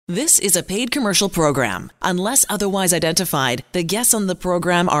This is a paid commercial program. Unless otherwise identified, the guests on the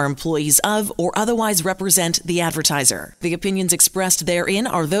program are employees of or otherwise represent the advertiser. The opinions expressed therein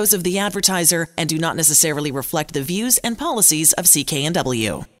are those of the advertiser and do not necessarily reflect the views and policies of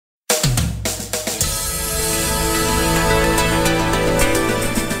CKNW.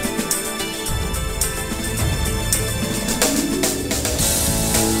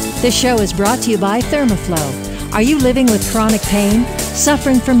 This show is brought to you by Thermoflow. Are you living with chronic pain,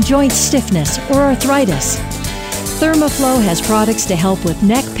 suffering from joint stiffness or arthritis? Thermoflow has products to help with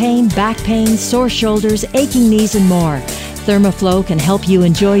neck pain, back pain, sore shoulders, aching knees, and more. Thermoflow can help you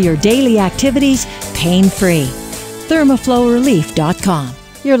enjoy your daily activities pain-free. ThermoflowRelief.com.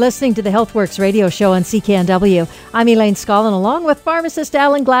 You're listening to the HealthWorks radio show on CKNW. I'm Elaine Scollin, along with pharmacist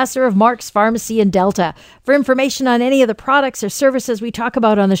Alan Glasser of Mark's Pharmacy in Delta. For information on any of the products or services we talk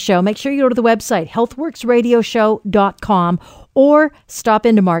about on the show, make sure you go to the website, healthworksradioshow.com, or stop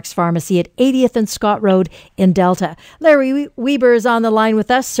into Mark's Pharmacy at 80th and Scott Road in Delta. Larry Weber is on the line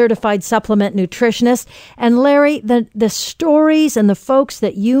with us, certified supplement nutritionist. And Larry, the stories and the folks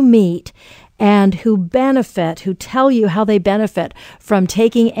that you meet and who benefit, who tell you how they benefit from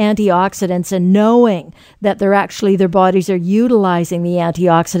taking antioxidants and knowing that their bodies are utilizing the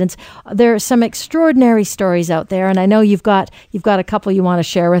antioxidants. There are some extraordinary stories out there, and I know you've got a couple you want to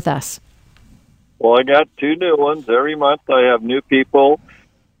share with us. Well, I got two new ones. Every month I have new people.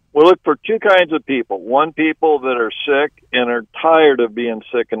 We look for two kinds of people. One, people that are sick and are tired of being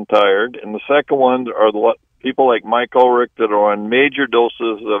sick and tired, and the second ones are the people like Mike Ulrich that are on major doses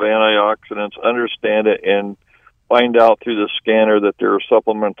of antioxidants, understand it, and find out through the scanner that their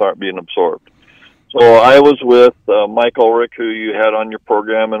supplements aren't being absorbed. So I was with Mike Ulrich, who you had on your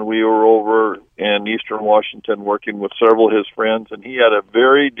program, and we were over in Eastern Washington working with several of his friends, and he had a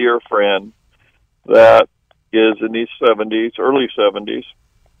very dear friend that is in his 70s, early 70s,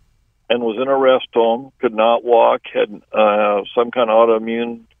 and was in a rest home, could not walk, had some kind of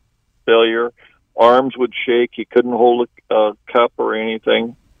autoimmune failure. Arms would shake. He couldn't hold a cup or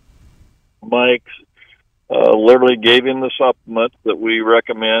anything. Mike literally gave him the supplement that we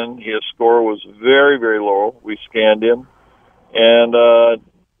recommend. His score was very, very low. We scanned him. And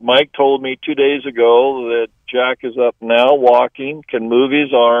Mike told me 2 days ago that Jack is up now, walking, can move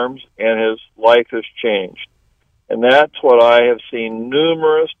his arms, and his life has changed. And that's what I have seen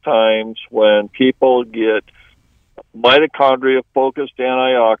numerous times when people get mitochondria-focused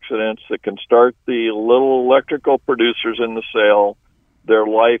antioxidants that can start the little electrical producers in the cell. Their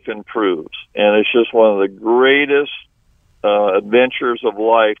life improves. And it's just one of the greatest adventures of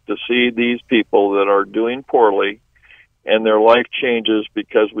life to see these people that are doing poorly and their life changes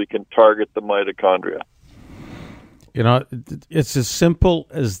because we can target the mitochondria. You know, it's as simple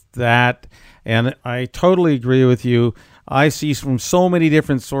as that, and I totally agree with you. I see from so many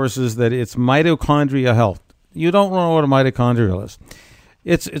different sources that it's mitochondria health. You don't know what a mitochondrial is.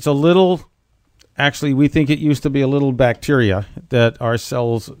 It's a little, actually we think it used to be a little bacteria that our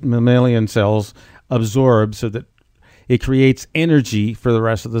cells, mammalian cells, absorb so that it creates energy for the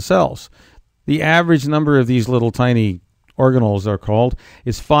rest of the cells. The average number of these little tiny organelles are called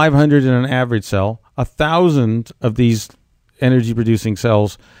is 500 in an average cell, 1,000 of these energy-producing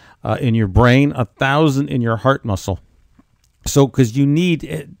cells in your brain, 1,000 in your heart muscle. So, because you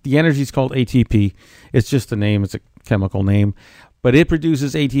need, the energy is called ATP. It's just a name, it's a chemical name. But it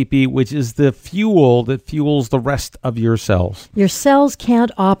produces ATP, which is the fuel that fuels the rest of your cells. Your cells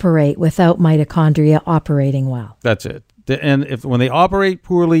can't operate without mitochondria operating well. That's it. And when they operate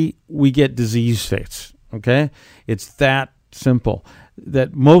poorly, we get disease states, okay? It's that simple.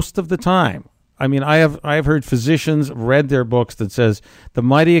 That most of the time, I mean, I have heard physicians read their books that says the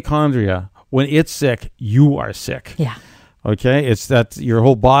mitochondria, when it's sick, you are sick. Yeah. Okay, it's that your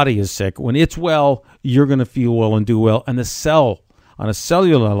whole body is sick. When it's well, you're going to feel well and do well. And the cell, on a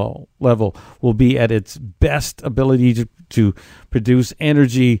cellular level, will be at its best ability to produce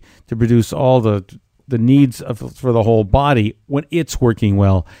energy, to produce all the needs for the whole body when it's working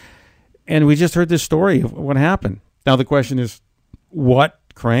well. And we just heard this story of what happened. Now the question is, what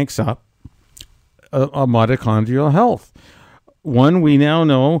cranks up a mitochondrial health? One, we now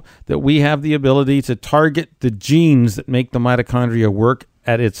know that we have the ability to target the genes that make the mitochondria work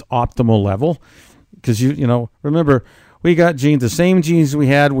at its optimal level. Because, you know, remember, we got genes, the same genes we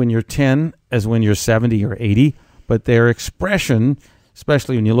had when you're 10 as when you're 70 or 80, but their expression,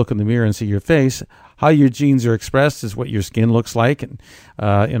 especially when you look in the mirror and see your face, how your genes are expressed is what your skin looks like, and,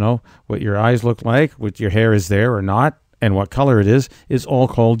 you know, what your eyes look like, what your hair is there or not, and what color it is all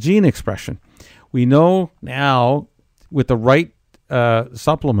called gene expression. We know now with the right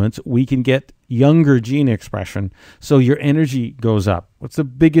supplements, we can get younger gene expression, so your energy goes up. What's the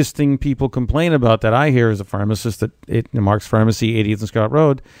biggest thing people complain about that I hear as a pharmacist at Mark's Pharmacy, 80th and Scott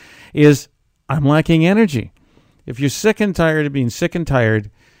Road, is I'm lacking energy. If you're sick and tired of being sick and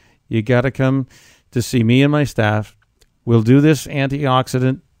tired, you got to come to see me and my staff. We'll do this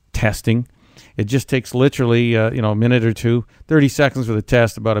antioxidant testing. It just takes literally a minute or two, 30 seconds for the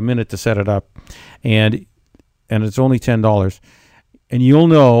test, about a minute to set it up, and it's only $10. And you'll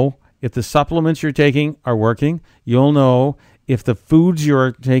know if the supplements you're taking are working. You'll know if the foods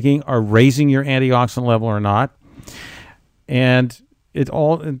you're taking are raising your antioxidant level or not. And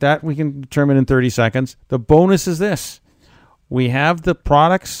that we can determine in 30 seconds. The bonus is this. We have the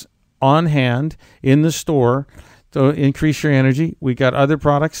products on hand in the store to increase your energy. We got other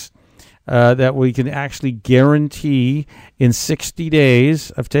products that we can actually guarantee in 60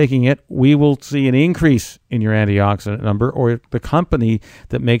 days of taking it, we will see an increase in your antioxidant number, or the company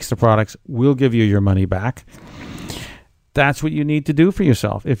that makes the products will give you your money back. That's what you need to do for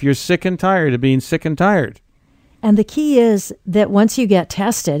yourself if you're sick and tired of being sick and tired. And the key is that once you get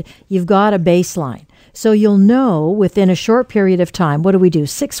tested, you've got a baseline. So you'll know within a short period of time. What do we do,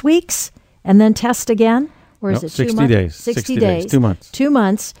 6 weeks and then test again? Or is it 60 days? 60 days. 2 months. 2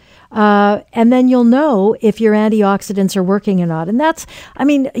 months. And then you'll know if your antioxidants are working or not. And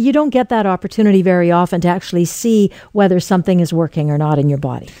you don't get that opportunity very often to actually see whether something is working or not in your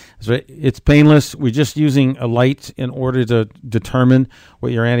body. That's right. It's painless. We're just using a light in order to determine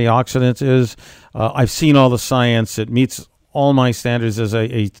what your antioxidants is. I've seen all the science. It meets all my standards as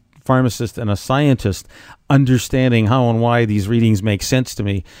a pharmacist and a scientist, understanding how and why these readings make sense to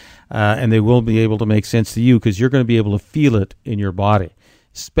me. And they will be able to make sense to you because you're going to be able to feel it in your body,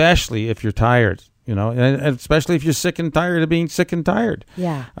 especially if you're tired, and especially if you're sick and tired of being sick and tired.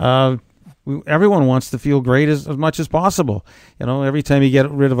 Yeah. Everyone wants to feel great as much as possible. Every time you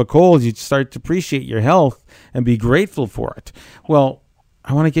get rid of a cold, you start to appreciate your health and be grateful for it. Well,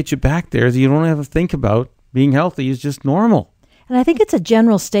 I want to get you back there so you don't have to think about being healthy is just normal. And I think it's a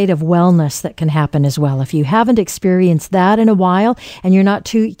general state of wellness that can happen as well. If you haven't experienced that in a while and you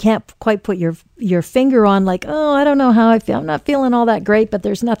can't quite put your finger on I don't know how I feel. I'm not feeling all that great, but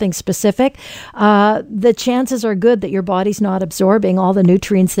there's nothing specific. The chances are good that your body's not absorbing all the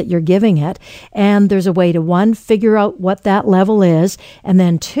nutrients that you're giving it. And there's a way to, 1, figure out what that level is. And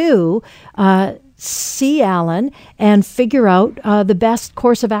then 2, see Alan and figure out the best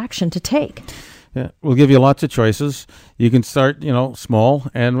course of action to take. Yeah, we'll give you lots of choices. You can start, small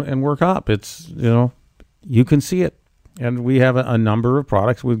and work up. It's, you can see it. And we have a number of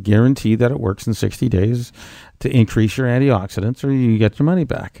products. We guarantee that it works in 60 days to increase your antioxidants, or you get your money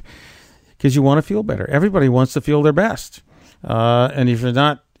back because you want to feel better. Everybody wants to feel their best. And if you're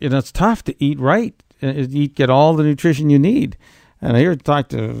not, it's tough to eat right, get all the nutrition you need. And I talk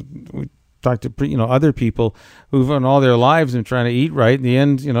to other people who've run all their lives and trying to eat right. In the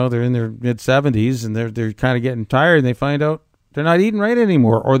end, they're in their mid-70s and they're kind of getting tired, and they find out they're not eating right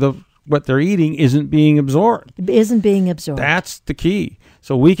anymore, or what they're eating isn't being absorbed. That's the key.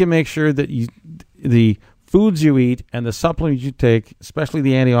 So we can make sure that the foods you eat and the supplements you take, especially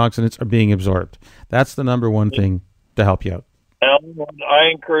the antioxidants, are being absorbed. That's the number one thing to help you out. I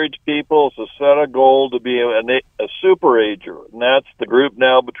encourage people to set a goal to be a super ager, and that's the group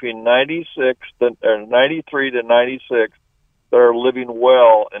now between 93 to 96 that are living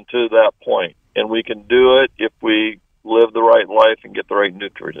well into that point. And we can do it if we live the right life and get the right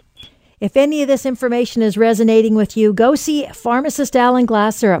nutrients. If any of this information is resonating with you, go see pharmacist Alan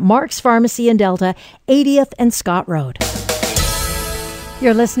Glasser at Mark's Pharmacy in Delta, 80th and Scott Road.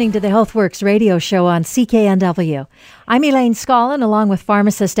 You're listening to the HealthWorks radio show on CKNW. I'm Elaine Scollin, along with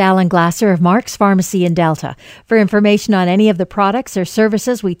pharmacist Alan Glasser of Mark's Pharmacy in Delta. For information on any of the products or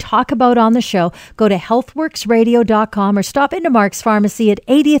services we talk about on the show, go to healthworksradio.com or stop into Mark's Pharmacy at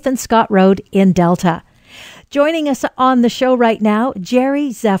 80th and Scott Road in Delta. Joining us on the show right now, Jerry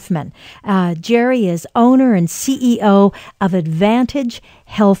Zeffman. Jerry is owner and CEO of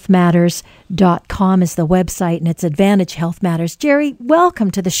AdvantageHealthMatters.com is the website, and it's Advantage Health Matters. Jerry,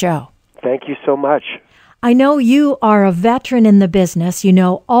 welcome to the show. Thank you so much. I know you are a veteran in the business. You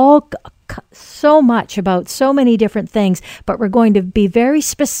know so much about so many different things, but we're going to be very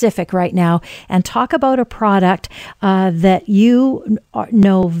specific right now and talk about a product that you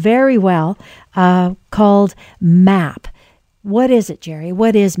know very well called MAP. What is it, Jerry?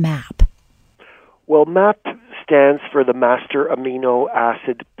 What is MAP? Well, MAP stands for the Master Amino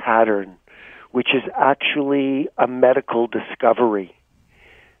Acid Pattern, which is actually a medical discovery.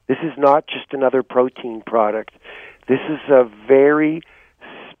 This is not just another protein product. This is a very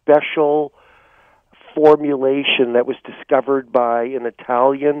special formulation that was discovered by an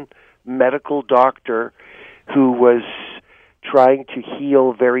Italian medical doctor who was trying to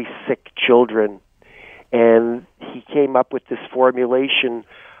heal very sick children. And he came up with this formulation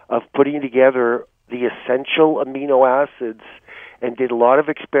of putting together the essential amino acids and did a lot of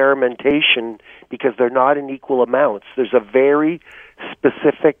experimentation because they're not in equal amounts. There's a very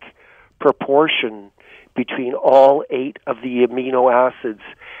specific proportion between all 8 of the amino acids.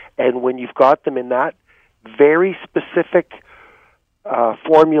 And when you've got them in that very specific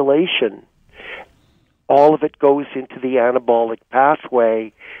formulation, all of it goes into the anabolic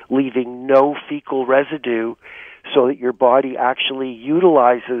pathway, leaving no fecal residue, so that your body actually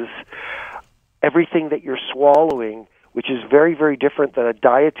utilizes everything that you're swallowing, which is very, very different than a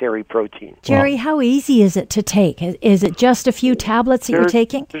dietary protein. Jerry, how easy is it to take? Is it just a few tablets that you're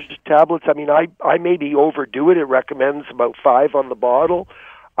taking? There's just tablets. I mean, I maybe overdo it. It recommends about 5 on the bottle.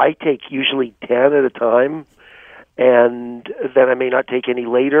 I take usually 10 at a time, and then I may not take any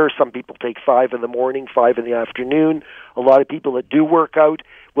later. Some people take 5 in the morning, 5 in the afternoon. A lot of people that do work out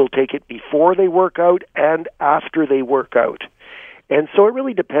will take it before they work out and after they work out. And so it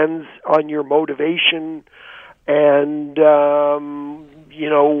really depends on your motivation and,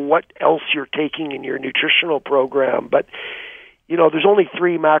 what else you're taking in your nutritional program. But, there's only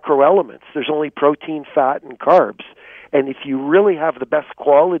 3 macro elements. There's only protein, fat, and carbs. And if you really have the best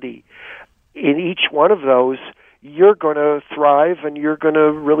quality in each one of those, you're going to thrive and you're going to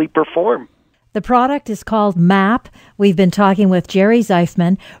really perform. The product is called MAP. We've been talking with Jerry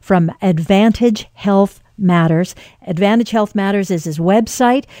Zeifman from Advantage Health Matters. Advantage Health Matters is his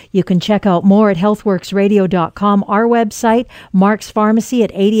website. You can check out more at healthworksradio.com. Our website, Mark's Pharmacy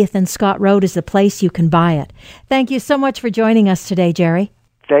at 80th and Scott Road, is the place you can buy it. Thank you so much for joining us today, Jerry.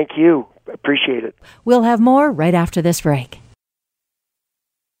 Thank you. Appreciate it. We'll have more right after this break.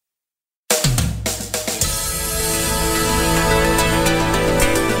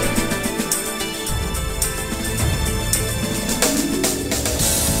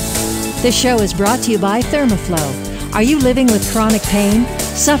 This show is brought to you by Thermoflow. Are you living with chronic pain,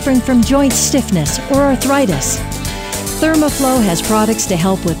 suffering from joint stiffness or arthritis? Thermoflow has products to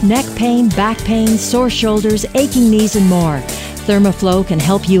help with neck pain, back pain, sore shoulders, aching knees, and more. Thermoflow can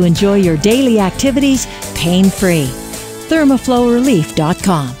help you enjoy your daily activities pain-free.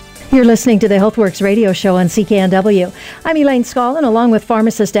 ThermoflowRelief.com. You're listening to the HealthWorks radio show on CKNW. I'm Elaine Scollin, along with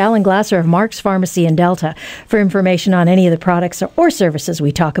pharmacist Alan Glasser of Mark's Pharmacy in Delta. For information on any of the products or services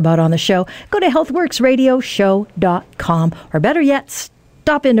we talk about on the show, go to healthworksradioshow.com, or better yet,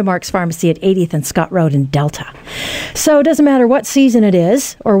 stop into Mark's Pharmacy at 80th and Scott Road in Delta. So it doesn't matter what season it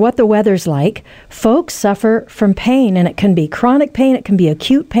is or what the weather's like, folks suffer from pain, and it can be chronic pain, it can be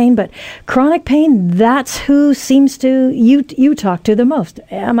acute pain, but chronic pain, that's who seems to you talk to the most.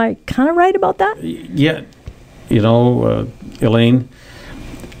 Am I kind of right about that? Yeah. Elaine,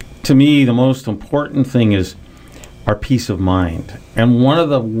 to me, the most important thing is our peace of mind. And one of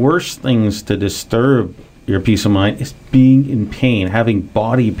the worst things to disturb your peace of mind is being in pain, having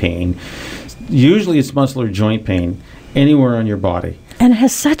body pain. Usually it's muscle or joint pain anywhere on your body. And it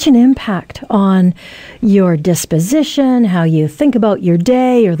has such an impact on your disposition, how you think about your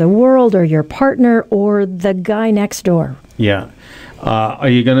day or the world or your partner or the guy next door. Yeah. Are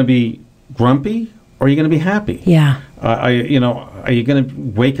you going to be grumpy or are you going to be happy? Yeah. Are you going to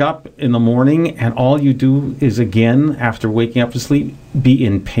wake up in the morning and all you do is, again, after waking up to sleep, be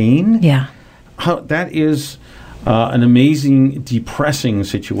in pain? Yeah. That is an amazing, depressing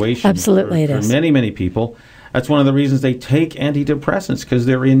situation. Absolutely, for it is. Many, many people. That's one of the reasons they take antidepressants, because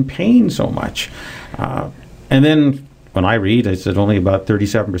they're in pain so much. And then when I read, I said only about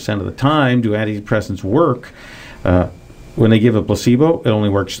 37% of the time do antidepressants work. When they give a placebo, it only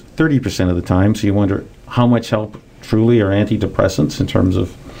works 30% of the time. So you wonder how much help truly are antidepressants in terms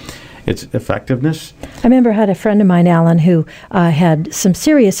of its effectiveness. I remember I had a friend of mine, Alan, who had some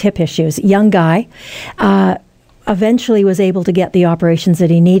serious hip issues, young guy, eventually was able to get the operations that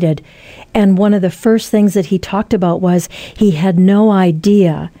he needed. And one of the first things that he talked about was he had no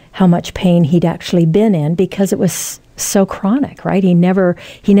idea how much pain he'd actually been in because it was so chronic, right? He never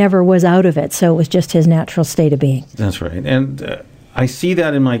was out of it, so it was just his natural state of being. That's right. And I see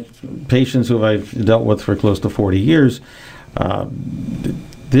that in my patients who I've dealt with for close to 40 years.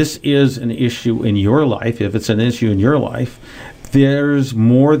 This is an issue in your life. If it's an issue in your life, there's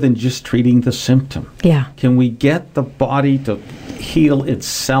more than just treating the symptom. Yeah. Can we get the body to heal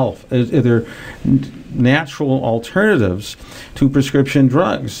itself? Are there natural alternatives to prescription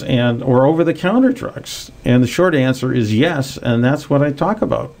drugs or over-the-counter drugs? And the short answer is yes, and that's what I talk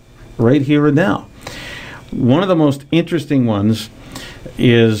about right here and now. One of the most interesting ones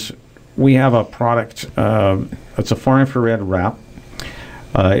is we have a product. It's a far infrared wrap.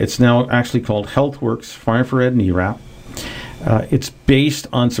 It's now actually called HealthWorks Far Infrared Knee Wrap. It's based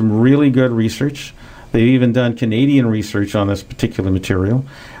on some really good research. They've even done Canadian research on this particular material,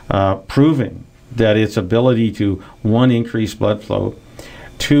 proving that its ability to, 1, increase blood flow,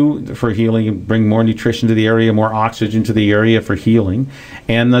 2, for healing, bring more nutrition to the area, more oxygen to the area for healing.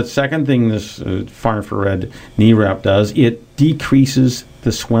 And the second thing this far infrared knee wrap does, it decreases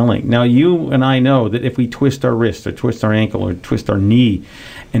the swelling. Now, you and I know that if we twist our wrist or twist our ankle or twist our knee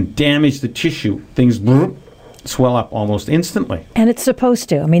and damage the tissue, things swell up almost instantly. And it's supposed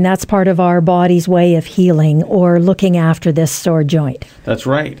to. I mean, that's part of our body's way of healing or looking after this sore joint. That's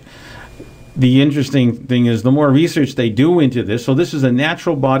right. The interesting thing is the more research they do into this, so this is a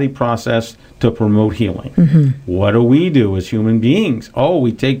natural body process to promote healing. Mm-hmm. What do we do as human beings? Oh,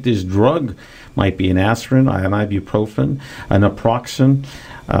 we take this drug, might be an aspirin, an ibuprofen, an naproxen,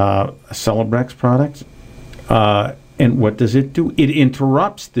 a Celebrex product. And what does it do? It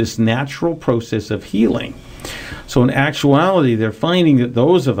interrupts this natural process of healing. So in actuality, they're finding that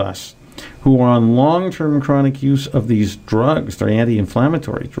those of us who are on long-term chronic use of these drugs, they're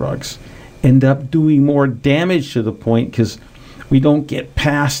anti-inflammatory drugs, end up doing more damage to the point because we don't get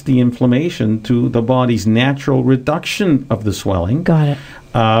past the inflammation to the body's natural reduction of the swelling. Got it.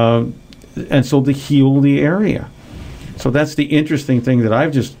 And so to heal the area. So that's the interesting thing that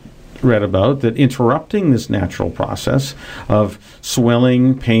I've just read about, that interrupting this natural process of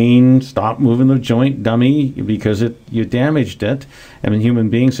swelling, pain, stop moving the joint dummy because you damaged it. And when human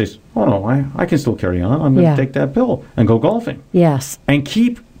beings say, oh no, I can still carry on. I'm going to take that pill and go golfing. Yes. And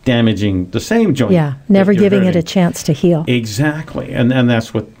keep damaging the same joint. Yeah, never giving it a chance to heal. Exactly. And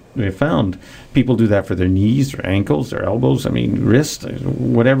that's what they found. People do that for their knees, their ankles, their elbows, wrists,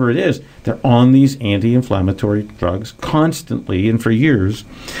 whatever it is. They're on these anti-inflammatory drugs constantly and for years,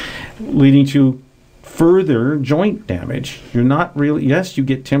 leading to further joint damage. You're not really, yes, you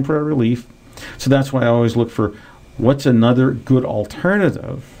get temporary relief. So that's why I always look for what's another good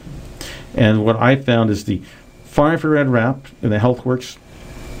alternative. And what I found is the far infrared wrap and the HealthWorks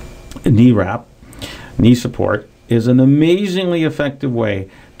knee wrap, knee support, is an amazingly effective way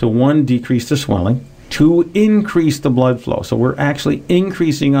to, 1, decrease the swelling, 2, increase the blood flow. So we're actually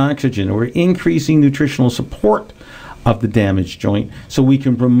increasing oxygen, we're increasing nutritional support of the damaged joint so we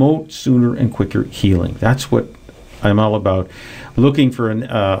can promote sooner and quicker healing. That's what I'm all about, looking for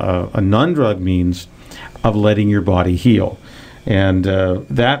a non-drug means of letting your body heal. And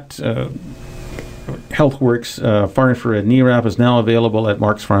that HealthWorks Far Infrared Knee Wrap is now available at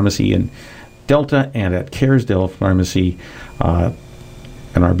Mark's Pharmacy in Delta and at Caresdale Pharmacy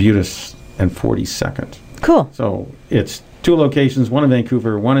in Arbutus and 42nd. Cool. So it's 2 locations, one in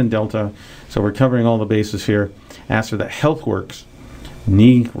Vancouver, one in Delta. So we're covering all the bases here. Ask for the HealthWorks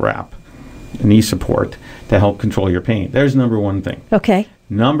knee wrap, knee support to help control your pain. There's number 1 thing. Okay.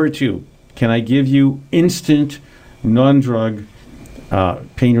 Number 2, can I give you instant, non-drug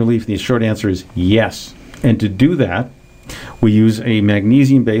pain relief? The short answer is yes. And to do that, we use a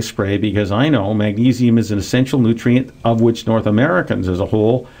magnesium-based spray because I know magnesium is an essential nutrient of which North Americans as a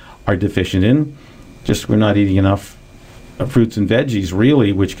whole are deficient in. Just we're not eating enough fruits and veggies,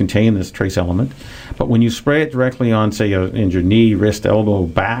 really, which contain this trace element. But when you spray it directly on, say, in your knee, wrist, elbow,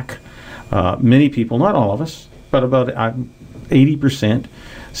 back, many people, not all of us, but about 80%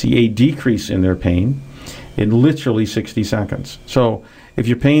 see a decrease in their pain in literally 60 seconds. So if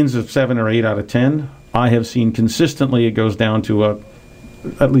your pain's a 7 or 8 out of 10, I have seen consistently it goes down to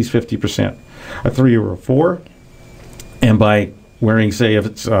at least 50%, a 3 or a 4. And by wearing, say,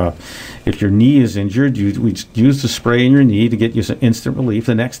 if your knee is injured, we use the spray in your knee to get you some instant relief.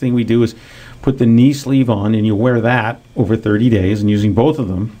 The next thing we do is put the knee sleeve on, and you wear that over 30 days, and using both of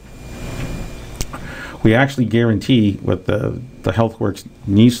them, we actually guarantee with the HealthWorks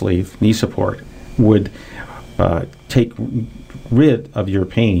knee sleeve, knee support, would take rid of your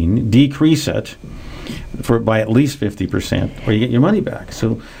pain, decrease it by at least 50%, or you get your money back.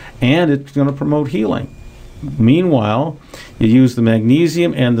 So, and it's going to promote healing. Meanwhile, you use the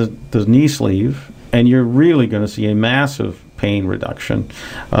magnesium and the knee sleeve, and you're really going to see a massive pain reduction,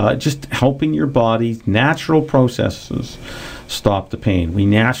 just helping your body's natural processes stop the pain. We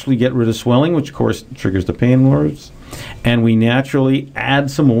naturally get rid of swelling, which of course triggers the pain nerves, and we naturally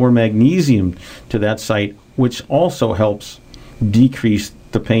add some more magnesium to that site, which also helps decrease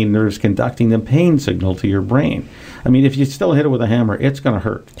the pain nerves conducting the pain signal to your brain. I mean, if you still hit it with a hammer, it's going to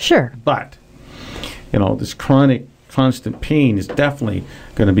hurt. Sure. But, this chronic, constant pain is definitely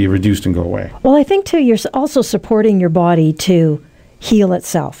going to be reduced and go away. Well, I think, too, you're also supporting your body to heal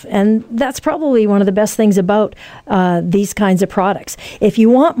itself. And that's probably one of the best things about these kinds of products. If you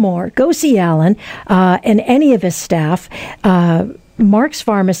want more, go see Alan and any of his staff. Mark's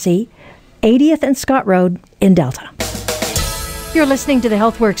Pharmacy, 80th and Scott Road in Delta. You're listening to the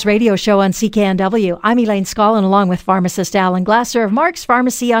HealthWorks radio show on CKNW. I'm Elaine Scollin, along with pharmacist Alan Glasser of Mark's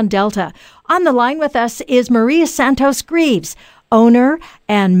Pharmacy on Delta. On the line with us is Maria Santos-Greaves, owner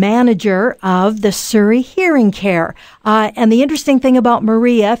and manager of the Surrey Hearing Care. And the interesting thing about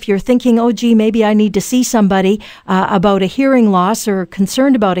Maria, if you're thinking, oh, gee, maybe I need to see somebody about a hearing loss or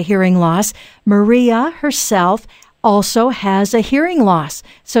concerned about a hearing loss, Maria herself also has a hearing loss.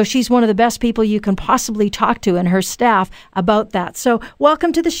 So she's one of the best people you can possibly talk to, and her staff, about that. So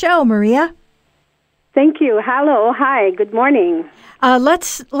welcome to the show, Maria. Thank you. Hello. Hi. Good morning.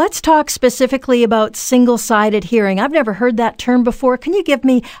 Let's talk specifically about single-sided hearing. I've never heard that term before. Can you give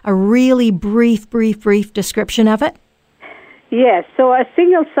me a really brief description of it? Yes. So a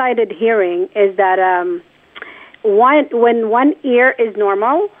single-sided hearing is that when one ear is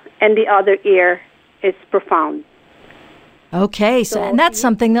normal and the other ear is profound. Okay, so and that's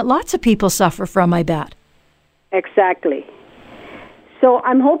something that lots of people suffer from, I bet. Exactly. So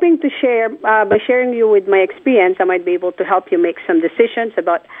I'm hoping to share, by sharing you with my experience, I might be able to help you make some decisions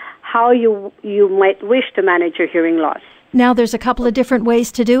about how you might wish to manage your hearing loss. Now, there's a couple of different ways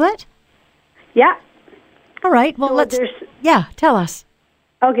to do it? Yeah. All right, well, tell us.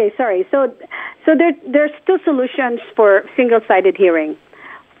 Okay, sorry. So there's two solutions for single-sided hearing.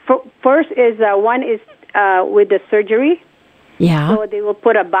 First is, one is with the surgery. Yeah. So they will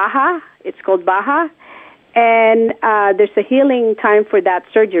put a Baha. It's called Baha. And there's a healing time for that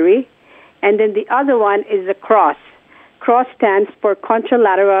surgery. And then the other one is a cross. Cross stands for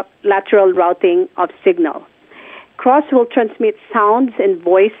contralateral routing of signal. Cross will transmit sounds and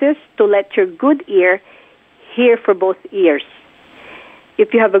voices to let your good ear hear for both ears.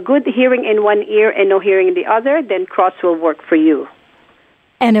 If you have a good hearing in one ear and no hearing in the other, then cross will work for you.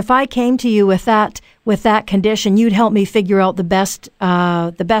 And if I came to you with that condition, you'd help me figure out the best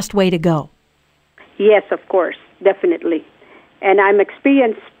way to go. Yes, of course, definitely. And I'm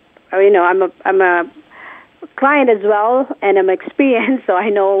experienced. I'm a client as well, and I'm experienced, so I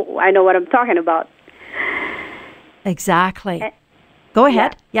know what I'm talking about. Exactly. Go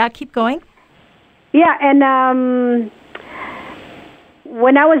ahead. Yeah, keep going. Yeah, and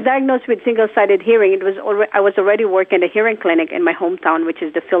when I was diagnosed with single-sided hearing, I was already working at a hearing clinic in my hometown, which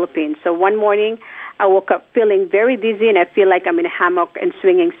is the Philippines. So one morning, I woke up feeling very dizzy, and I feel like I'm in a hammock and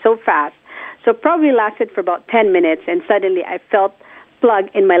swinging so fast. So it probably lasted for about 10 minutes, and suddenly I felt plug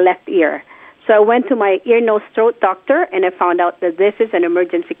in my left ear. So I went to my ear, nose, throat doctor, and I found out that this is an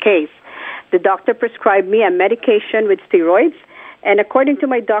emergency case. The doctor prescribed me a medication with steroids, and according to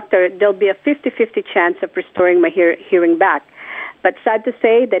my doctor, there'll be a 50-50 chance of restoring my hearing back. But sad to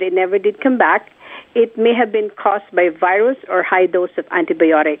say that it never did come back. It may have been caused by virus or high dose of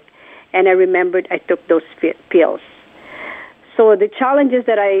antibiotic. And I remembered I took those pills. So the challenges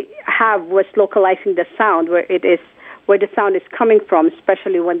that I have was localizing the sound, where the sound is coming from,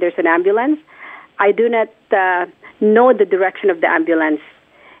 especially when there's an ambulance. I do not know the direction of the ambulance,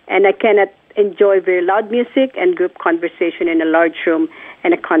 and I cannot enjoy very loud music and group conversation in a large room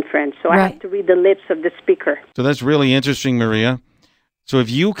and a conference. So I have to read the lips of the speaker. So that's really interesting, Maria. So if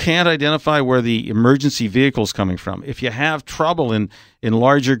you can't identify where the emergency vehicle is coming from, if you have trouble in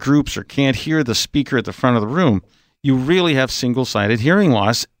larger groups or can't hear the speaker at the front of the room, you really have single-sided hearing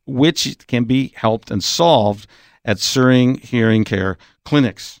loss, which can be helped and solved at Surrey Hearing Care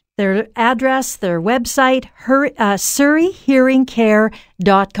clinics. Their address, their website,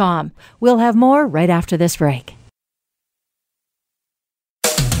 surreyhearingcare.com. We'll have more right after this break.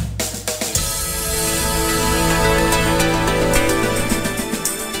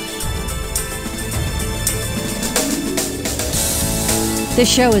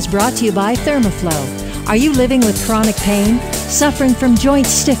 This show is brought to you by Thermoflow. Are you living with chronic pain, suffering from joint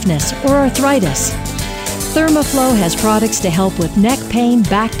stiffness or arthritis? Thermoflow has products to help with neck pain,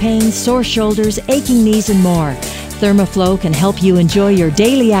 back pain, sore shoulders, aching knees, and more. Thermoflow can help you enjoy your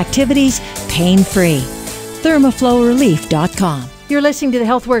daily activities pain-free. ThermoflowRelief.com. You're listening to the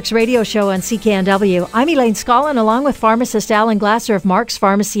HealthWorks radio show on CKNW. I'm Elaine Scollin, along with pharmacist Alan Glasser of Mark's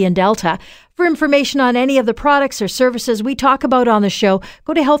Pharmacy in Delta. For information on any of the products or services we talk about on the show,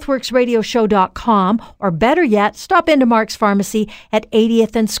 go to healthworksradioshow.com, or better yet, stop into Mark's Pharmacy at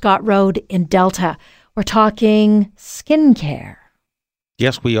 80th and Scott Road in Delta. We're talking skincare.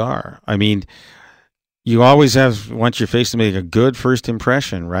 Yes, we are. I mean, you always want your face to make a good first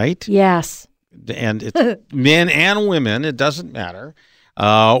impression, right? Yes. And it's men and women, it doesn't matter.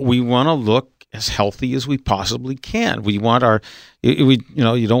 We want to look as healthy as we possibly can. We want you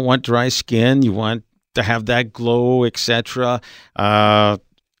don't want dry skin. You want to have that glow, etc.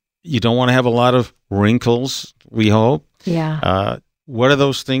 You don't want to have a lot of wrinkles, we hope. Yeah. What are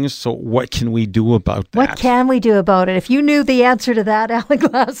those things? So what can we do about that? What can we do about it? If you knew the answer to that, Alan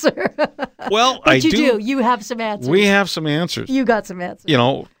Glasser. Well, but you do. You have some answers. We have some answers. You got some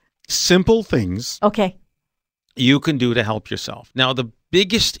answers. Simple things okay. you can do to help yourself. Now, the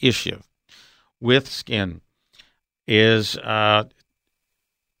biggest issue with skin is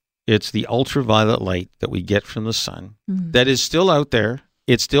it's the ultraviolet light that we get from the sun that is still out there.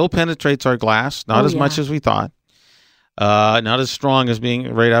 It still penetrates our glass, not as much as we thought, not as strong as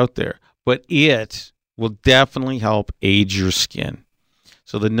being right out there, but it will definitely help age your skin.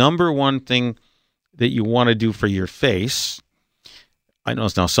 So the number one thing that you want to do for your face, I know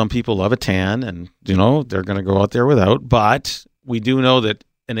now some people love a tan and, they're going to go out there without, but we do know that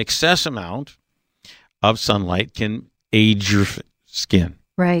an excess amount of sunlight can age your skin.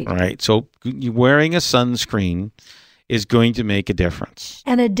 Right. Right. So wearing a sunscreen is going to make a difference.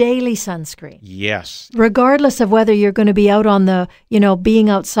 And a daily sunscreen. Yes. Regardless of whether you're going to be out on the, being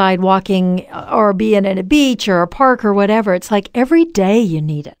outside walking or being at a beach or a park or whatever, it's like every day you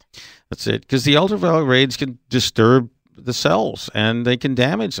need it. That's it. Because the ultraviolet rays can disturb the cells and they can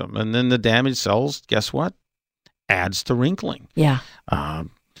damage them. And then the damaged cells, guess what? Adds to wrinkling. Yeah.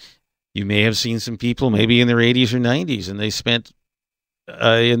 You may have seen some people maybe in their 80s or 90s and they spent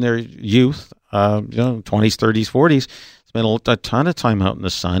in their youth, 20s, 30s, 40s, spent a ton of time out in the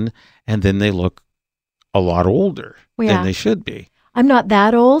sun, and then they look a lot older than they should be. I'm not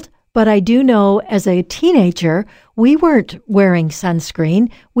that old, but I do know as a teenager, we weren't wearing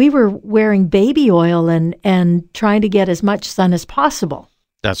sunscreen. We were wearing baby oil and trying to get as much sun as possible.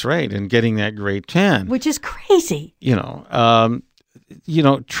 That's right, and getting that great tan. Which is crazy.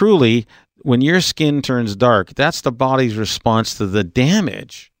 Truly, when your skin turns dark, that's the body's response to the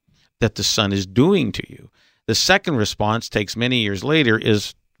damage that the sun is doing to you. The second response takes many years later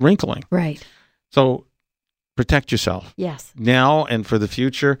is wrinkling. Right. So protect yourself. Yes. Now and for the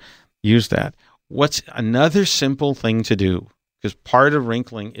future, use that. What's another simple thing to do? Because part of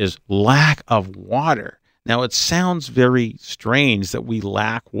wrinkling is lack of water. Now, it sounds very strange that we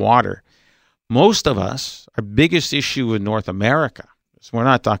lack water. Most of us, our biggest issue in North America, so we're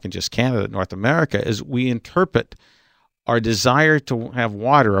not talking just Canada, North America, is we interpret our desire to have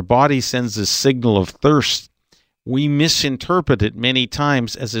water. Our body sends a signal of thirst. We misinterpret it many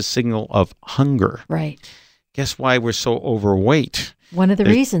times as a signal of hunger. Right. Guess why we're so overweight? One of the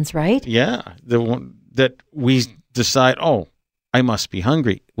reasons, right? Yeah. That we decide, I must be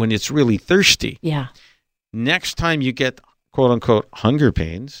hungry, when it's really thirsty. Yeah. Next time you get, quote unquote, hunger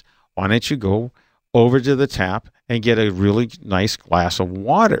pains, why don't you go over to the tap and get a really nice glass of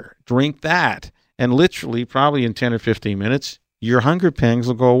water? Drink that. And literally, probably in 10 or 15 minutes, your hunger pangs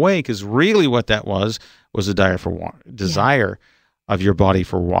will go away, because really what that was a desire of your body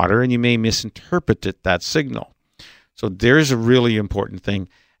for water, and you may misinterpret that signal. So there's a really important thing.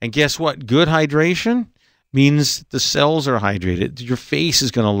 And guess what? Good hydration means the cells are hydrated. Your face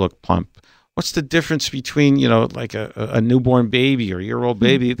is going to look plump. What's the difference between, like a newborn baby or a year-old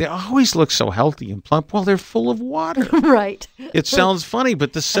baby? They always look so healthy and plump. Well, they're full of water. Right. It sounds funny,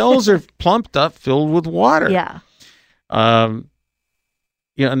 but the cells are plumped up, filled with water. Yeah.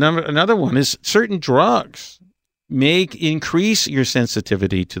 Another one is certain drugs may increase your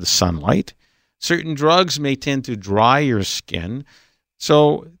sensitivity to the sunlight. Certain drugs may tend to dry your skin.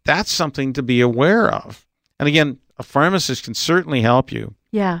 So that's something to be aware of. And again, a pharmacist can certainly help you.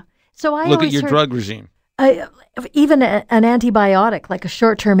 Yeah. So I look at your drug regime. Even an antibiotic, like a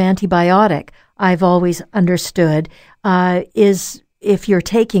short-term antibiotic, I've always understood is if you're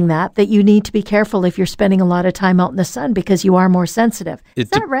taking that you need to be careful if you're spending a lot of time out in the sun, because you are more sensitive.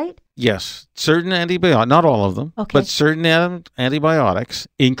 Is that right? Yes. Certain antibiotics, not all of them, but certain antibiotics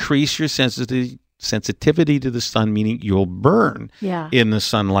increase your sensitivity to the sun, meaning you'll burn in the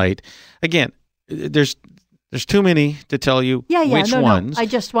sunlight. Again, there's too many to tell you which ones. No. I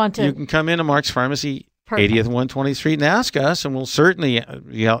just want to. You can come into Mark's Pharmacy, 80th 120th Street, and ask us, and we'll certainly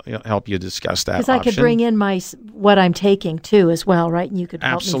help you discuss that. Because I could bring in what I'm taking too, as well, right? And you could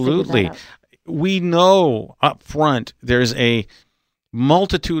help absolutely. me figure that out. We know up front there's a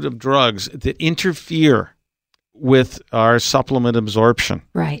multitude of drugs that interfere with our supplement absorption.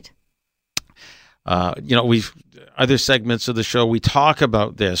 Right. We've other segments of the show, we talk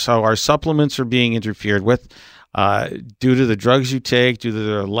about this, how our supplements are being interfered with due to the drugs you take, due to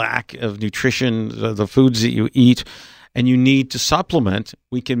the lack of nutrition, the foods that you eat, and you need to supplement.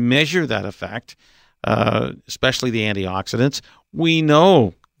 We can measure that effect, especially the antioxidants. We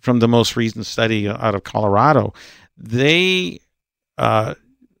know from the most recent study out of Colorado. They,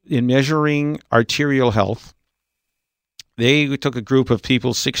 in measuring arterial health, they took a group of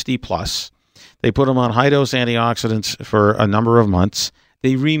people 60 plus. They put them on high-dose antioxidants for a number of months.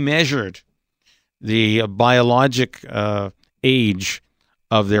 They remeasured the biologic age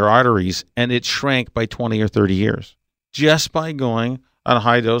of their arteries, and it shrank by 20 or 30 years just by going on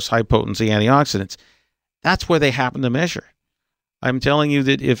high-dose, high-potency antioxidants. That's where they happen to measure. I'm telling you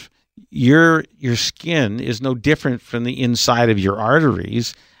that if your skin is no different from the inside of your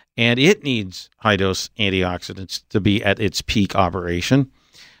arteries, and it needs high-dose antioxidants to be at its peak operation.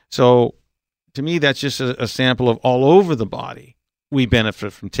 So to me, that's just a sample of all over the body. We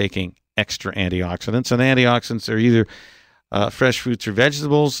benefit from taking extra antioxidants, and antioxidants are either fresh fruits or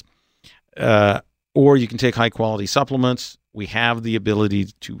vegetables, or you can take high-quality supplements. We have the ability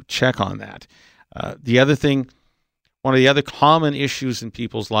to check on that. The other thing, one of the other common issues in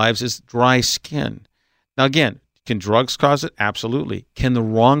people's lives is dry skin. Now, again, can drugs cause it? Absolutely. Can the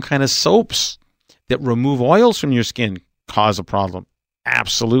wrong kind of soaps that remove oils from your skin cause a problem?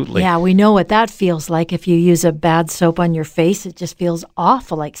 Absolutely. Yeah, we know what that feels like. If you use a bad soap on your face, it just feels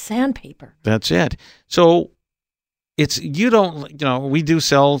awful, like sandpaper. That's it. So we do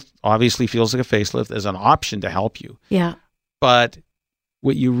sell, obviously feels like a facelift as an option to help you. Yeah. But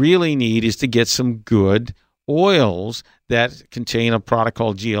what you really need is to get some good oils that contain a product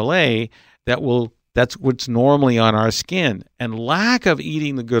called GLA that's what's normally on our skin. And lack of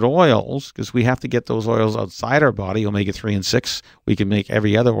eating the good oils, because we have to get those oils outside our body, omega-3 and 6, we can make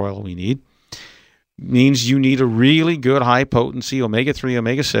every other oil we need, means you need a really good high-potency omega-3,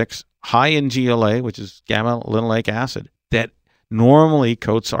 omega-6, high in GLA, which is gamma-linolenic acid, that normally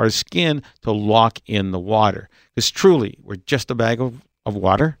coats our skin to lock in the water. Because truly, we're just a bag of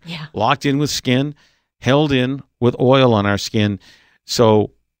water, locked in with skin, held in with oil on our skin,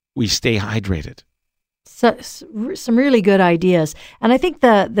 so we stay hydrated. So, some really good ideas. And I think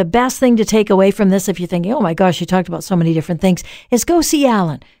the best thing to take away from this, if you're thinking, oh my gosh, you talked about so many different things, is go see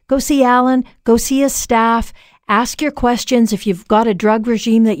Alan. Go see Alan. Go see his staff. Ask your questions. If you've got a drug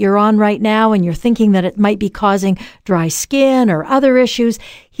regime that you're on right now and you're thinking that it might be causing dry skin or other issues,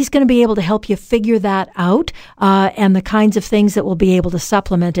 he's going to be able to help you figure that out and the kinds of things that will be able to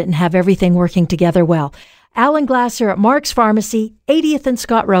supplement it and have everything working together well. Alan Glasser at Mark's Pharmacy, 80th and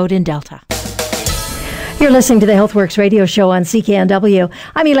Scott Road in Delta. You're listening to the HealthWorks radio show on CKNW.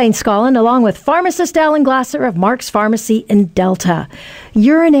 I'm Elaine Scollin, along with pharmacist Alan Glasser of Mark's Pharmacy in Delta.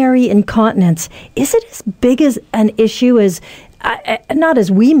 Urinary incontinence, is it as big as an issue as, not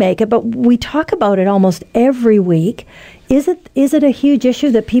as we make it, but we talk about it almost every week. Is it a huge issue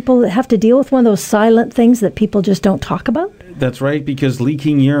that people have to deal with, one of those silent things that people just don't talk about? That's right, because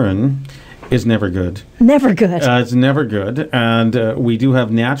leaking urine is never good. Never good. It's never good. And we do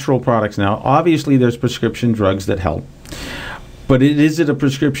have natural products now. Obviously, there's prescription drugs that help. But is it a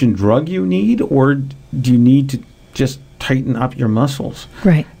prescription drug you need, or do you need to just tighten up your muscles?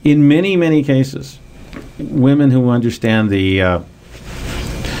 Right. In many, many cases, women who understand the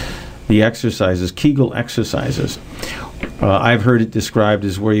exercises, Kegel exercises, I've heard it described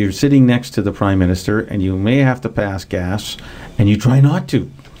as where you're sitting next to the Prime Minister and you may have to pass gas and you try not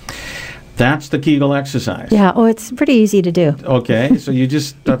to. That's the Kegel exercise. Yeah, it's pretty easy to do. Okay, so you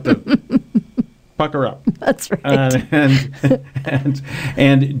just have to pucker up. That's right.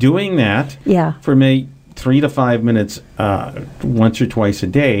 And doing that for maybe 3 to 5 minutes once or twice a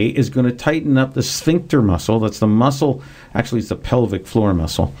day is going to tighten up the sphincter muscle. That's the muscle, actually it's the pelvic floor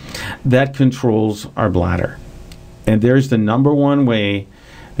muscle, that controls our bladder. And there's the number one way,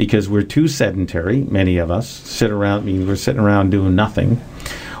 because we're too sedentary, many of us, we're sitting around doing nothing.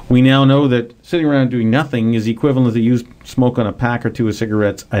 We now know that sitting around doing nothing is equivalent to you smoking a pack or two of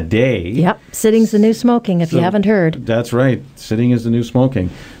cigarettes a day. Yep, sitting's the new smoking, if you haven't heard. That's right, sitting is the new smoking.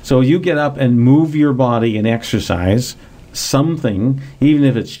 So you get up and move your body and exercise something, even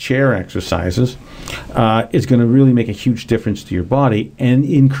if it's chair exercises, it's going to really make a huge difference to your body and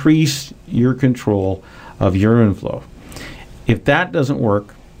increase your control of urine flow. If that doesn't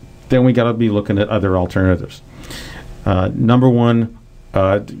work, then we got to be looking at other alternatives. Number one,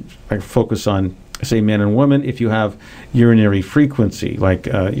 I focus on, say, men and women. If you have urinary frequency, like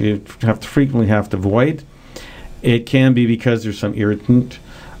you frequently have to void, it can be because there's some irritant,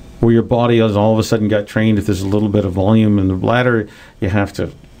 or your body has all of a sudden got trained. If there's a little bit of volume in the bladder, you have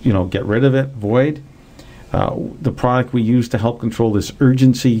to, get rid of it, void. The product we use to help control this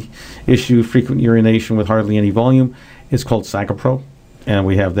urgency issue, frequent urination with hardly any volume, is called Sacapro, and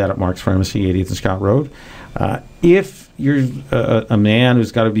we have that at Mark's Pharmacy, 80th and Scott Road. If you're a man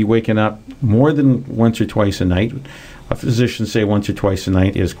who's got to be waking up more than once or twice a night, a physician say once or twice a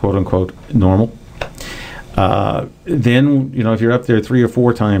night is quote unquote normal. Then, if you're up there 3 or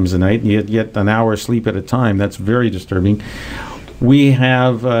 4 times a night and you get an hour sleep at a time, that's very disturbing. We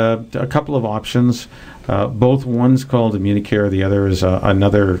have a couple of options. Both, one's called Immunicare, the other is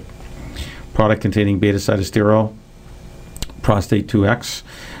another product containing beta-cytosterol, Prostate 2X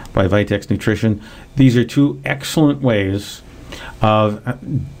by Vitex Nutrition. These are 2 excellent ways of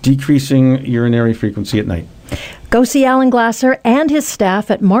decreasing urinary frequency at night. Go see Alan Glasser and his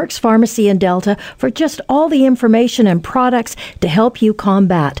staff at Mark's Pharmacy in Delta for just all the information and products to help you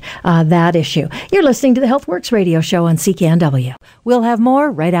combat that issue. You're listening to the HealthWorks radio show on CKNW. We'll have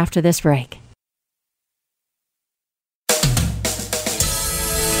more right after this break.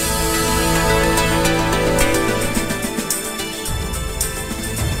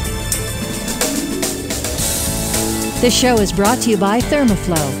 This show is brought to you by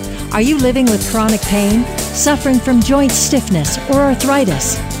Thermoflow. Are you living with chronic pain, suffering from joint stiffness or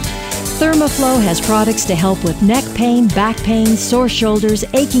arthritis? Thermoflow has products to help with neck pain, back pain, sore shoulders,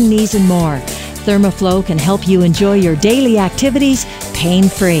 aching knees, and more. Thermoflow can help you enjoy your daily activities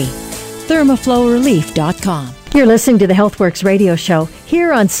pain-free. ThermoflowRelief.com. You're listening to the HealthWorks radio show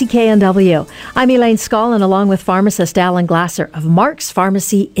here on CKNW. I'm Elaine Scollin, along with pharmacist Alan Glasser of Mark's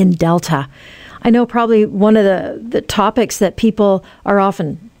Pharmacy in Delta. I know probably one of the topics that people are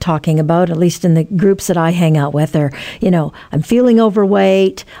often talking about, at least in the groups that I hang out with, are, I'm feeling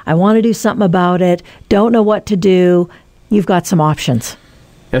overweight, I want to do something about it, don't know what to do. You've got some options.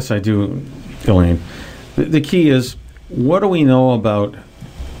 Yes, I do, Elaine. The key is, what do we know about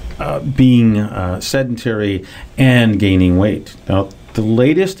being sedentary and gaining weight? Now, the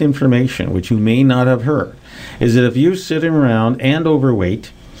latest information, which you may not have heard, is that if you're sitting around and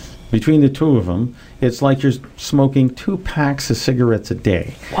overweight, between the 2 of them, it's like you're smoking 2 packs of cigarettes a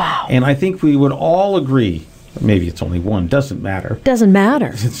day. Wow. And I think we would all agree, maybe it's only 1, doesn't matter. Doesn't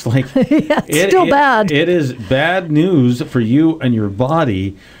matter. It's like, yeah, it's still bad. It is bad news for you and your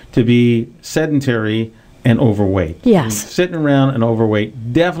body to be sedentary and overweight. Yes. Sitting around and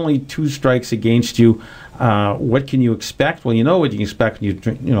overweight, definitely 2 strikes against you. What can you expect? Well, you know what you can expect when you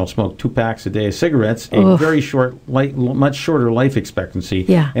drink, smoke 2 packs a day of cigarettes, a very short, much shorter life expectancy,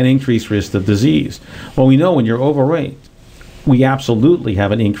 and increased risk of disease. Well, we know when you're overweight, we absolutely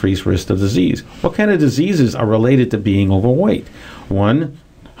have an increased risk of disease. What kind of diseases are related to being overweight? 1,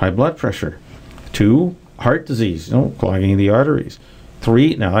 high blood pressure. 2, heart disease, clogging the arteries.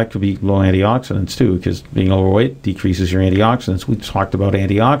 3, now that could be low antioxidants too, because being overweight decreases your antioxidants. We've talked about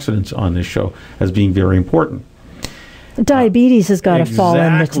antioxidants on this show as being very important. Diabetes has got to fall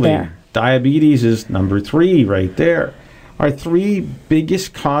in there. Diabetes is number 3 right there. Our 3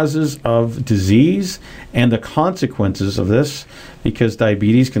 biggest causes of disease and the consequences of this, because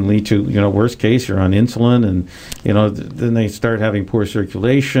diabetes can lead to, worst case, you're on insulin, and, then they start having poor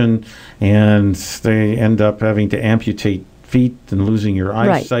circulation, and they end up having to amputate feet and losing your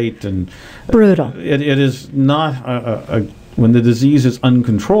eyesight. Right. And brutal. It is not, when the disease is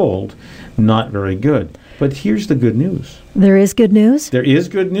uncontrolled, not very good. But here's the good news. There is good news? There is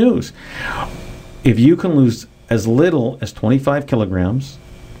good news. If you can lose as little as 25 kilograms,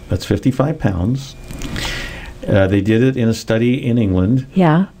 that's 55 pounds, they did it in a study in England.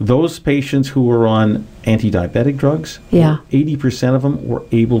 Yeah. Those patients who were on anti-diabetic drugs, 80% of them were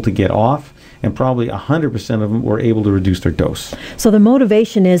able to get off, and probably 100% of them were able to reduce their dose. So the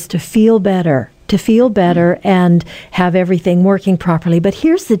motivation is to feel better and have everything working properly. But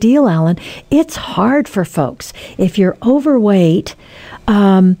here's the deal, Alan. It's hard for folks. If you're overweight,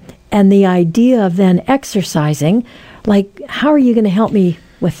 and the idea of then exercising, how are you going to help me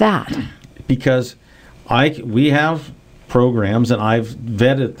with that? Because we have programs, and I've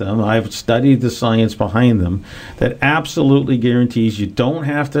vetted them, I've studied the science behind them, that absolutely guarantees you don't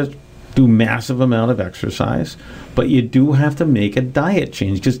have to do massive amount of exercise, but you do have to make a diet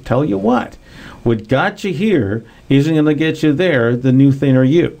change. Just tell you what got you here isn't going to get you there, the new thing are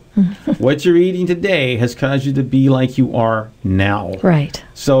you. What you're eating today has caused you to be like you are now. Right.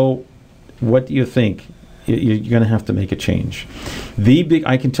 So what do you think? You're going to have to make a change.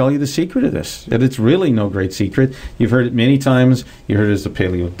 I can tell you the secret of this, that it's really no great secret. You've heard it many times. You heard it as the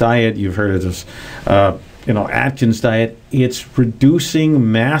paleo diet. You've heard it as Atkins diet. It's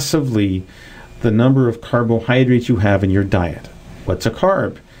reducing massively the number of carbohydrates you have in your diet. What's a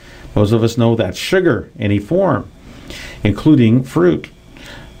carb? Most of us know that's sugar, any form, including fruit.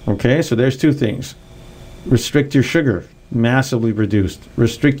 Okay, so there's 2 things. Restrict your sugar, massively reduced.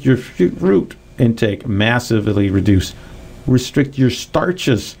 Restrict your fruit intake, massively reduced. Restrict your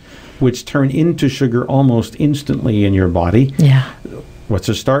starches, which turn into sugar almost instantly in your body. Yeah. What's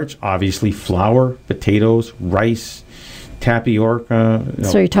a starch? Obviously flour, potatoes, rice, tapioca.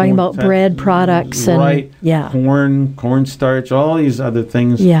 So you're talking about bread products and right, cornstarch, all these other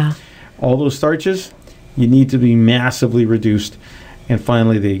things. Yeah. All those starches, you need to be massively reduced. And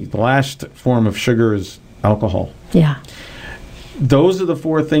finally, the last form of sugar is alcohol. Yeah. Those are the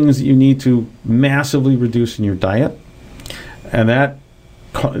 4 things that you need to massively reduce in your diet. And that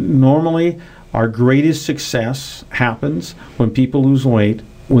normally our greatest success happens when people lose weight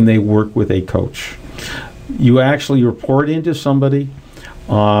when they work with a coach. You actually report into somebody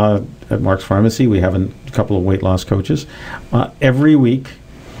at Mark's Pharmacy. We have a couple of weight loss coaches. Every week,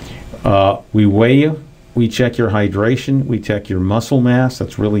 we weigh you. We check your hydration. We check your muscle mass.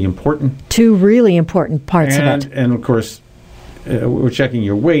 That's really important. 2 really important parts of it. And of course, we're checking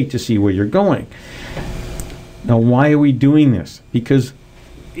your weight to see where you're going. Now, why are we doing this? Because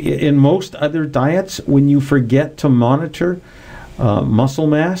in most other diets, when you forget to monitor muscle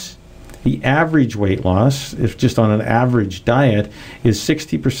mass, the average weight loss, if just on an average diet, is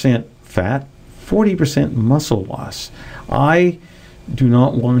 60% fat, 40% muscle loss. I do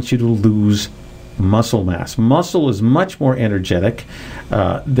not want you to lose muscle mass. Muscle is much more energetic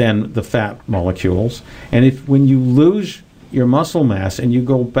than the fat molecules. And if when you lose your muscle mass and you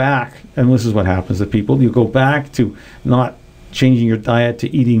go back, and this is what happens to people, you go back to not changing your diet to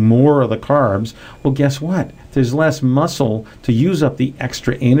eating more of the carbs, well, guess what? There's less muscle to use up the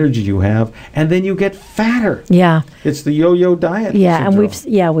extra energy you have, and then you get fatter. Yeah. It's the yo-yo diet syndrome.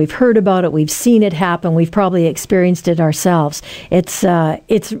 And we've heard about it. We've seen it happen. We've probably experienced it ourselves. It's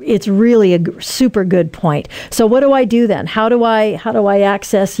really a super good point. So what do I do then? How do I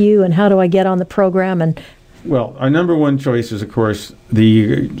access you, and how do I get on the program? And well, our number one choice is, of course,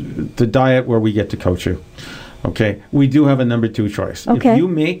 the diet where we get to coach you. Okay, we do have a number 2 choice. Okay. If you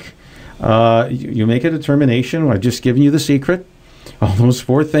make a determination, I've just given you the secret, all those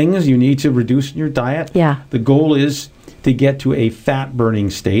 4 things you need to reduce in your diet. Yeah. The goal is to get to a fat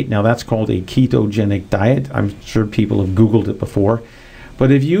burning state. Now that's called a ketogenic diet. I'm sure people have Googled it before. But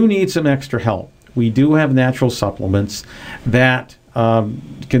if you need some extra help, we do have natural supplements that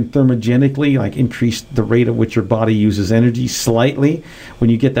can thermogenically increase the rate at which your body uses energy slightly. When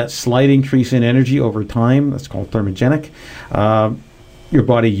you get that slight increase in energy over time, that's called thermogenic, your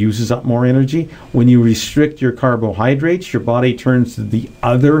body uses up more energy. When you restrict your carbohydrates, your body turns to the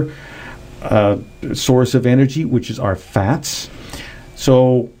other source of energy, which is our fats.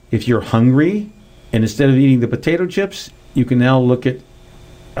 So if you're hungry, and instead of eating the potato chips, you can now look at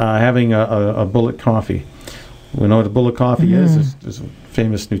having a bullet coffee. We know what a bullet coffee is. There's a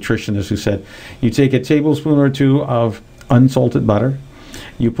famous nutritionist who said, you take a tablespoon or 2 of unsalted butter,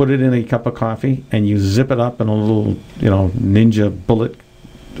 you put it in a cup of coffee, and you zip it up in a little, Ninja bullet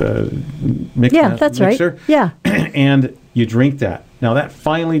mixer. Yeah, that's right. Yeah. And you drink that. Now, that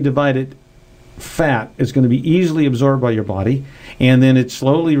finely divided fat is going to be easily absorbed by your body, and then it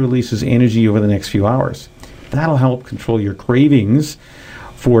slowly releases energy over the next few hours. That'll help control your cravings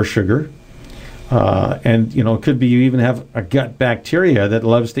for sugar. And, it could be you even have a gut bacteria that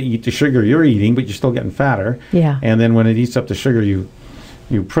loves to eat the sugar you're eating, but you're still getting fatter. Yeah. And then when it eats up the sugar you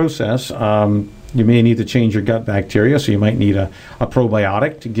process, you may need to change your gut bacteria, so you might need a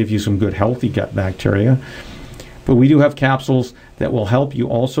probiotic to give you some good, healthy gut bacteria. But we do have capsules that will help you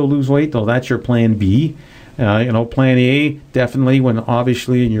also lose weight, though that's your plan B. Plan A, definitely, when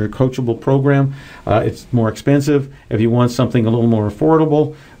obviously in your coachable program, it's more expensive. If you want something a little more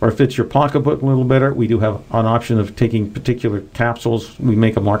affordable or fits your pocketbook a little better, we do have an option of taking particular capsules. We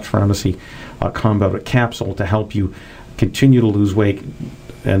make a Mark's Pharmacy combo capsule to help you continue to lose weight.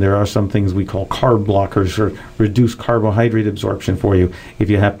 And there are some things we call carb blockers or reduce carbohydrate absorption for you if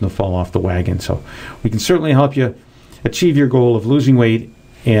you happen to fall off the wagon. So we can certainly help you achieve your goal of losing weight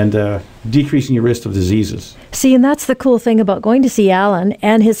and decreasing your risk of diseases. See, and that's the cool thing about going to see Alan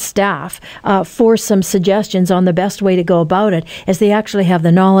and his staff for some suggestions on the best way to go about it, is they actually have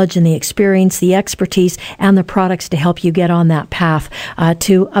the knowledge and the experience, the expertise, and the products to help you get on that path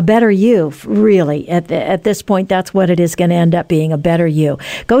to a better you, really. At this point, that's what it is going to end up being, a better you.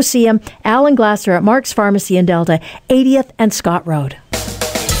 Go see him, Alan Glasser at Mark's Pharmacy in Delta, 80th and Scott Road.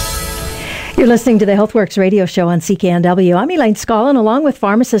 You're listening to the HealthWorks radio show on CKNW. I'm Elaine Scollin, along with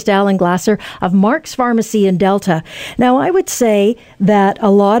pharmacist Alan Glasser of Mark's Pharmacy in Delta. Now, I would say that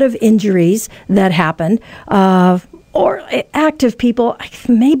a lot of injuries that happen, or active people,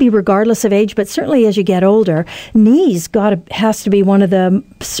 maybe regardless of age, but certainly as you get older, knees has to be one of the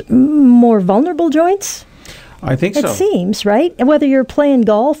more vulnerable joints. I think so. It seems, right? And whether you're playing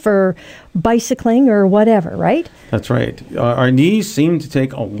golf or bicycling or whatever, right? That's right. Our knees seem to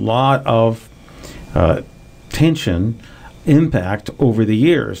take a lot of tension, impact over the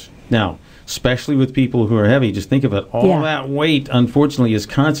years. Now, especially with people who are heavy, just think of it. All that weight, unfortunately, is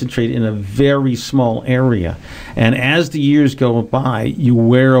concentrated in a very small area. And as the years go by, you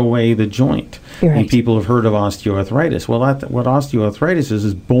wear away the joint. Right. And people have heard of osteoarthritis. Well, what osteoarthritis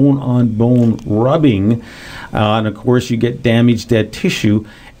is bone-on-bone rubbing. And, of course, you get damaged dead tissue.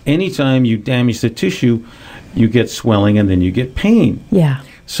 Anytime you damage the tissue, you get swelling and then you get pain. Yeah.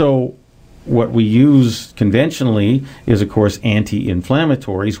 So what we use conventionally is, of course,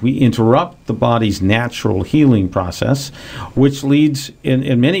 anti-inflammatories. We interrupt the body's natural healing process, which leads,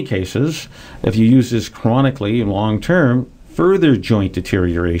 in many cases, if you use this chronically and long-term, further joint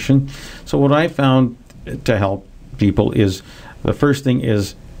deterioration. So what I found to help people is, the first thing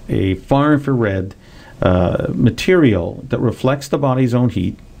is a far-infrared material that reflects the body's own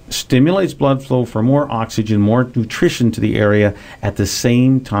heat, stimulates blood flow for more oxygen, more nutrition to the area. At the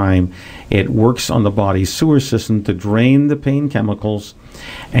same time, it works on the body's sewer system to drain the pain chemicals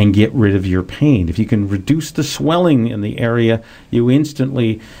and get rid of your pain. If you can reduce the swelling in the area, you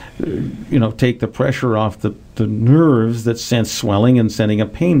instantly take the pressure off the nerves that sense swelling and sending a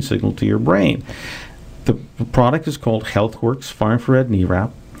pain signal to your brain. The product is called HealthWorks Far-Infrared Knee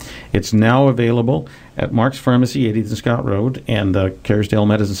Wrap. It's now available at Mark's Pharmacy, 80th and Scott Road, and the Kerrisdale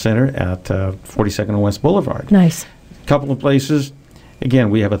Medicine Center at 42nd and West Boulevard. Nice. A couple of places. Again,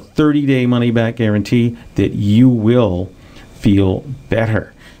 we have a 30-day money-back guarantee that you will feel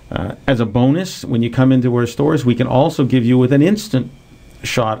better. As a bonus, when you come into our stores, we can also give you with an instant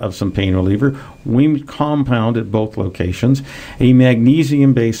shot of some pain reliever. We compound at both locations a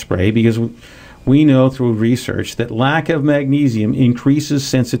magnesium-based spray because we know through research that lack of magnesium increases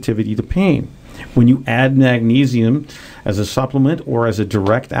sensitivity to pain. When you add magnesium as a supplement or as a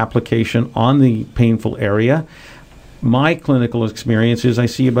direct application on the painful area, my clinical experience is I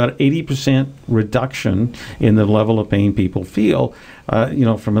see about 80% reduction in the level of pain people feel,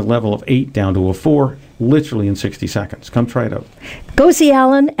 from a level of 8 down to a 4, literally in 60 seconds. Come try it out. Go see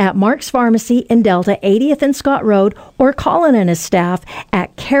Alan at Mark's Pharmacy in Delta, 80th and Scott Road, or Colin and his staff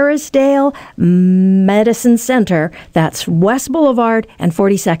at Kerrisdale Medicine Center. That's West Boulevard and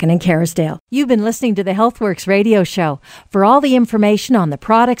 42nd in Kerrisdale. You've been listening to the HealthWorks radio show. For all the information on the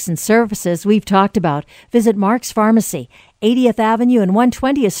products and services we've talked about, visit Mark's Pharmacy, 80th Avenue and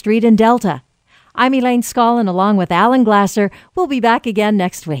 120th Street in Delta. I'm Elaine Scollin along with Alan Glasser. We'll be back again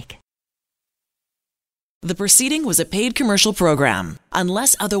next week. The proceeding was a paid commercial program.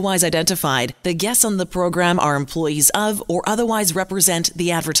 Unless otherwise identified, the guests on the program are employees of or otherwise represent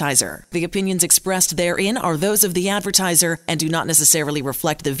the advertiser. The opinions expressed therein are those of the advertiser and do not necessarily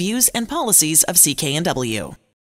reflect the views and policies of CKNW.